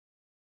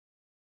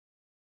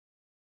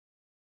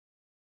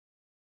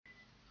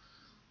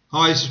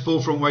Hi, this is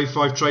Paul from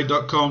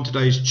Wave5trade.com.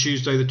 Today is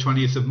Tuesday the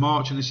 20th of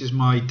March and this is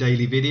my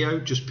daily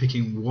video, just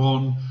picking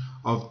one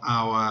of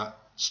our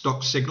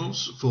stock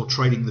signals for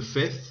trading the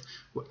 5th.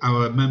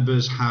 Our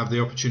members have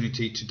the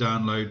opportunity to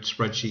download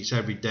spreadsheets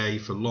every day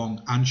for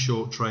long and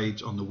short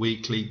trades on the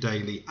weekly,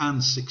 daily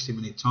and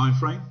 60-minute time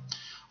frame.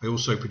 I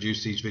also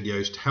produce these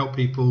videos to help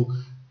people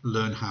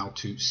learn how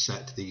to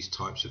set these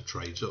types of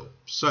trades up.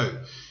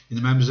 So in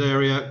the members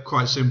area,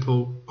 quite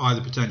simple, either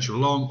potential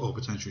long or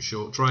potential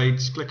short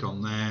trades. Click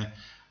on there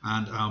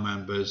and our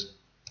members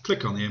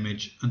click on the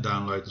image and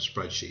download the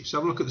spreadsheet. So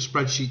have a look at the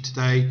spreadsheet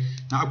today.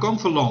 Now I've gone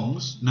for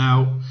longs.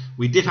 Now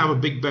we did have a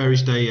big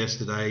bearish day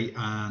yesterday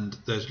and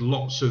there's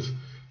lots of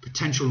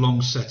potential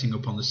longs setting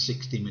up on the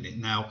 60-minute.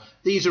 Now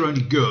these are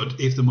only good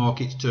if the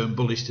markets turn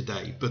bullish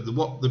today, but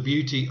what the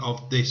beauty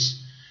of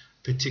this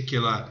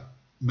particular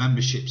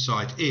membership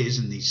site is,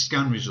 and these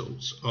scan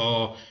results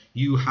are,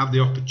 you have the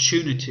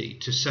opportunity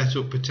to set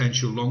up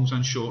potential longs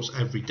and shorts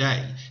every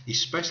day,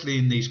 especially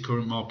in these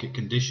current market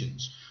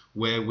conditions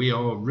where we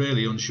are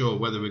really unsure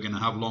whether we're going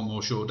to have long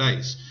or short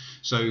days.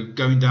 So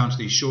going down to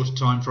these shorter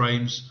time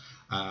frames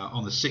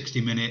on the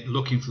 60-minute,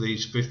 looking for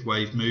these fifth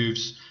wave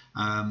moves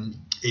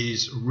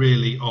is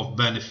really of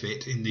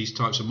benefit in these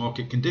types of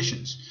market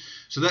conditions.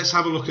 So let's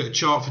have a look at a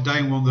chart for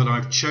day one that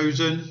I've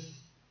chosen.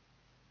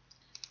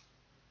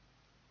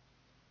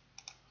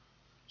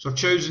 So I've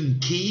chosen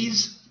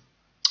keys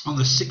on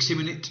the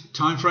 60-minute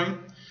time frame.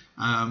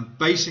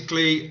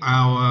 Basically,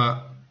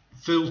 our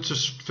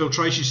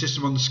filtration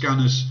system on the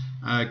scanners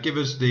give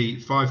us the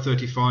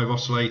 535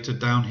 oscillator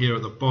down here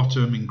at the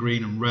bottom in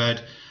green and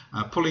red,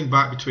 pulling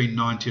back between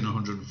 90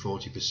 and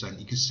 140%.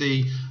 You can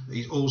see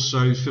it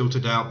also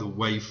filtered out the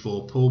wave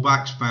 4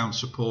 pullbacks, found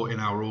support in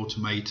our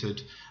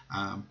automated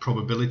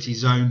probability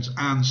zones,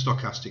 and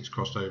stochastics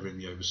crossed over in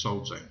the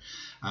oversold zone.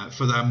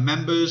 For our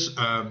members,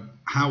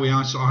 how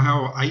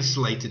I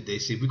isolated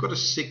this, if we've got a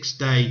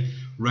 6-day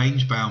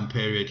range bound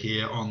period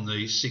here on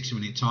the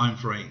 60-minute time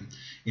frame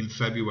in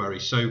February.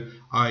 So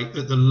at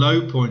the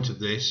low point of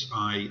this,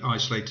 I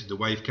isolated the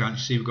wave count. You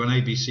see we've got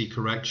an ABC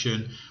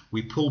correction.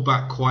 We pulled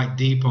back quite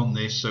deep on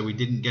this, so we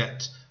didn't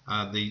get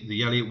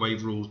the Elliott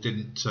wave rules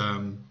didn't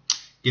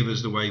give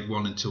us the wave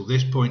 1 until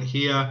this point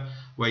here,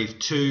 wave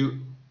 2,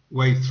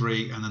 wave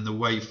 3, and then the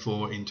wave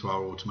 4 into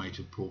our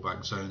automated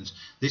pullback zones.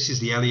 This is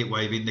the Elliott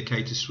wave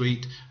indicator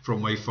suite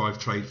from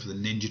Wave5trade for the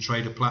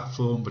NinjaTrader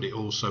platform, but it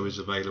also is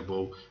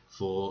available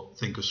for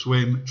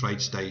Thinkorswim,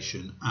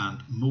 TradeStation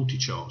and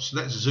Multichart. So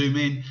let's zoom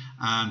in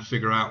and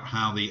figure out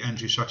how the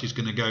entry strategy is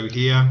going to go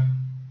here.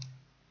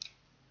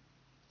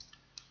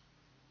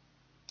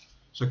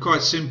 So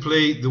quite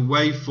simply, the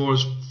wave 4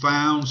 has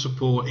found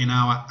support in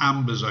our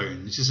amber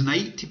zone. This is an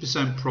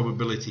 80%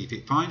 probability. If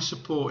it finds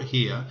support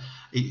here,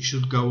 it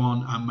should go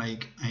on and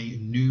make a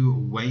new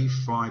wave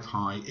 5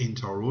 high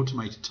into our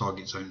automated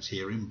target zones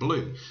here in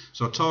blue.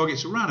 So our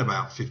target's around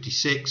about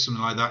 56,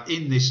 something like that,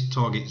 in this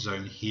target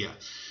zone here.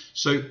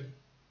 So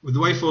with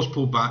the wave 4's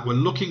pulled back, we're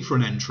looking for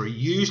an entry.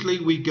 Usually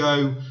we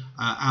go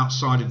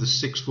outside of the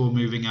 6-4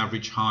 moving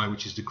average high,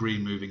 which is the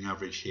green moving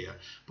average here.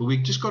 But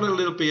we've just got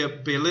to be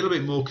a little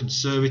bit more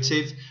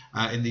conservative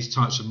in these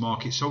types of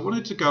markets. So I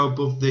wanted to go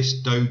above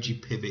this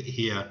doji pivot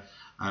here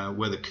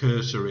where the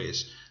cursor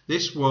is.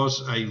 This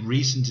was a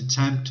recent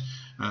attempt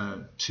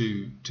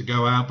to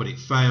go out, but it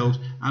failed,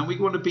 and we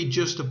want to be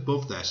just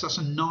above there. So that's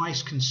a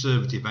nice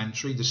conservative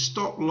entry. The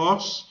stop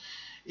loss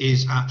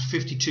is at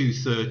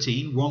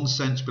 52.13, 1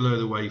 cent below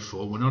the wave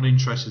 4. We're not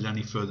interested in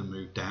any further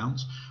move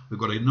downs. We've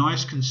got a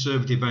nice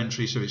conservative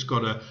entry, so it's got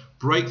to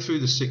break through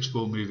the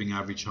 6-4 moving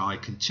average high,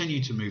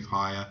 continue to move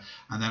higher,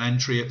 and then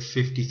entry at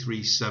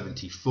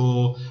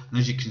 53.74. And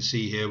as you can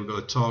see here, we've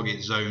got a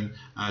target zone,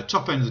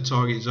 top end of the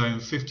target zone,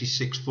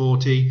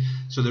 56.40.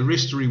 So the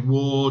risk to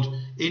reward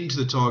into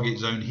the target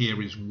zone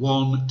here is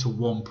 1 to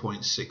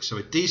 1.6. So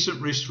a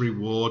decent risk to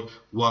reward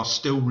while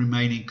still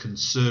remaining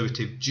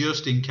conservative,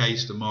 just in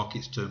case the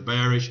markets turn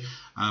bearish.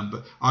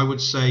 But I would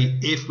say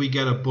if we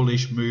get a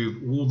bullish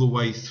move all the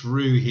way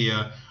through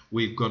here,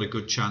 we've got a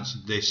good chance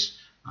of this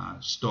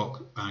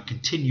stock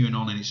continuing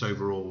on in its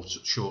overall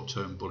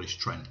short-term bullish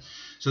trend.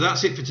 So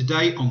that's it for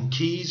today on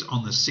keys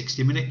on the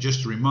 60-minute.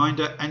 Just a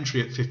reminder,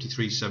 entry at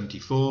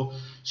 53.74,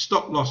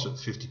 stop loss at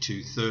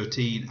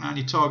 52.13, and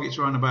your target's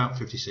around about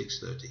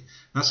 56.30.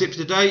 That's it for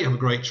today. Have a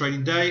great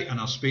trading day, and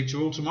I'll speak to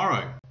you all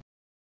tomorrow.